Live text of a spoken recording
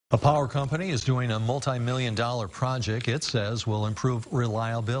A power company is doing a multi-million-dollar project it says will improve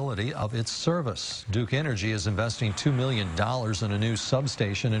reliability of its service. Duke Energy is investing $2 million in a new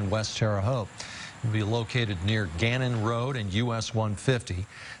substation in West Terre Haute. It will be located near Gannon Road and US 150.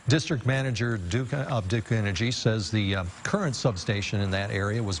 District Manager of Duke Energy says the current substation in that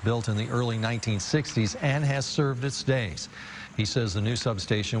area was built in the early 1960s and has served its days. He says the new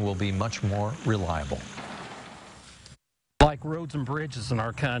substation will be much more reliable. Like roads and bridges in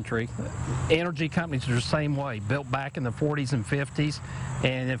our country, energy companies are the same way, built back in the 40s and 50s,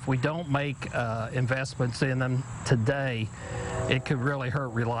 and if we don't make investments in them today, it could really hurt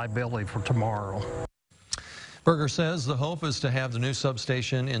reliability for tomorrow. Berger says the hope is to have the new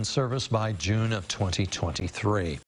substation in service by June of 2023.